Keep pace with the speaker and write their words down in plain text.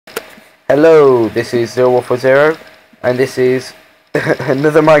Hello, this is 0wolfboy0, and this is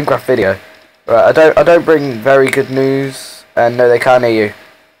another Minecraft video. Right, I don't bring very good news, and no, they can't hear you.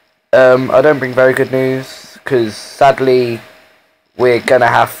 I don't bring very good news because sadly we're gonna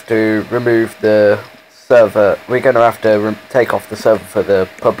have to remove the server. We're gonna have to take off the server for the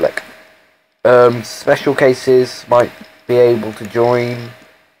public. Special cases might be able to join,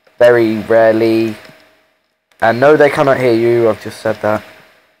 very rarely. And no, they cannot hear you. I've just said that.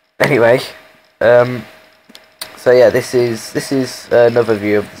 Anyway, so yeah, this is another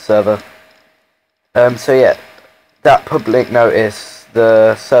view of the server. So yeah, that public notice,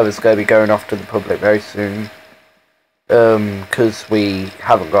 the server's going to be going off to the public very soon, because we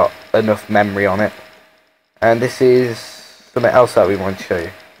haven't got enough memory on it. And this is something else that we want to show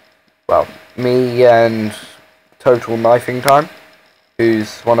you. Well, me and Total Knifing Time,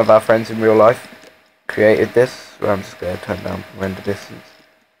 who's one of our friends in real life, created this. Well, I'm just going to turn down render distance.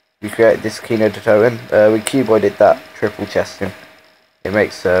 We created this Kino to Toten. We cuboided that triple chesting. It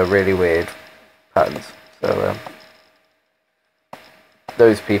makes really weird patterns. So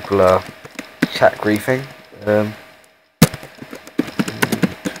those people are chat griefing. There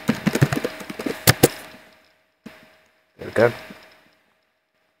we go.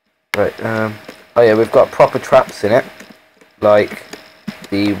 Right. Oh yeah, we've got proper traps in it, like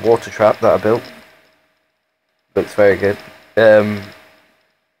the water trap that I built. Looks very good.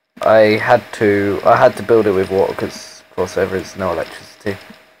 I had to build it with water because crossover there's no electricity.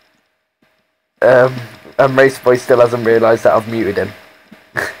 And Raceboy still hasn't realised that I've muted him.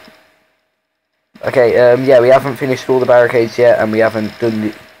 Okay, yeah, we haven't finished all the barricades yet, and we haven't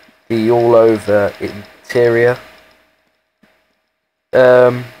done the all over interior.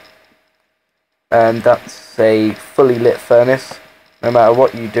 And that's a fully lit furnace. No matter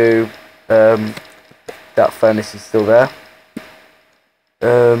what you do, that furnace is still there.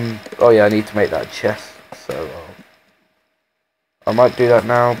 Oh yeah, I need to make that chest, so I might do that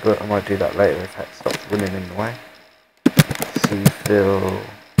now, but I might do that later if that stops running in the way. See, fill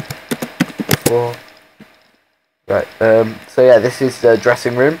 4. Right, so yeah, this is the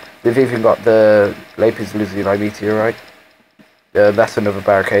dressing room. We've even got the lapis lazuli meteorite. That's another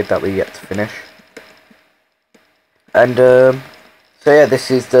barricade that we yet to finish. And so yeah,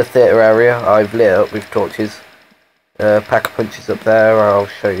 this is the theatre area. I've lit up with torches. Pack of punches up there. I'll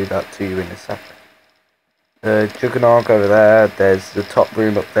show you that to you in a sec. Juggernog over there. There's the top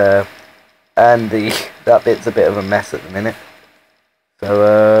room up there, and that bit's a bit of a mess at the minute.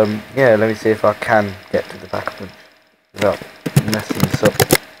 So yeah, let me see if I can get to the pack of punch without messing this up.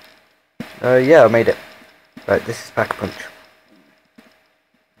 Yeah, I made it. Right, this is pack of punch.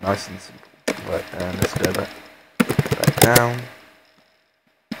 Nice and simple. Right, let's go back down.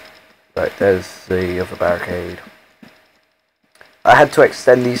 Right, there's the other barricade. I had to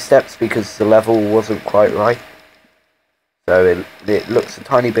extend these steps because the level wasn't quite right. So it looks a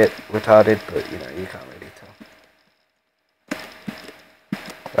tiny bit retarded, but you know, you can't really tell.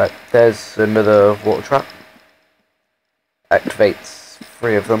 Right, there's another water trap. Activates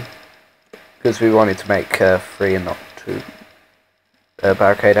 3 of them, because we wanted to make 3 and not 2.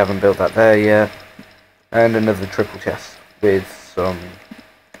 Barricade, haven't built that there yet. And another triple chest with some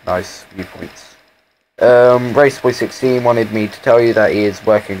nice viewpoints. Raceboy16 wanted me to tell you that he is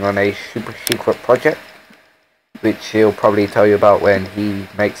working on a super secret project, which he'll probably tell you about when he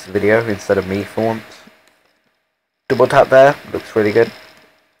makes the video instead of me for once. Double tap there, looks really good.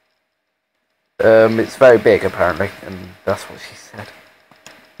 It's very big apparently, and that's what she said.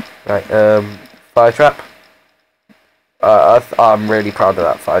 Right, fire trap. I'm really proud of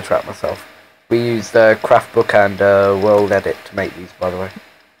that fire trap myself. We used craft book and world edit to make these, by the way,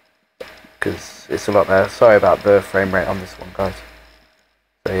 because it's a lot there. Sorry about the frame rate on this one, guys.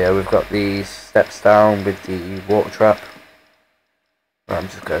 So yeah, we've got these steps down with the water trap. I'm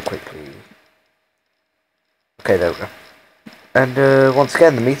just going to quickly. Okay, there we go. And once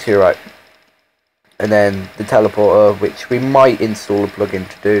again, the meteorite. And then the teleporter, which we might install a plugin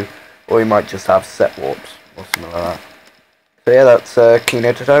to do, or we might just have set warps or something like that. So yeah, that's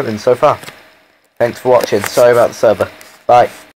Kino to Toten so far. Thanks for watching. Sorry about the server. Bye.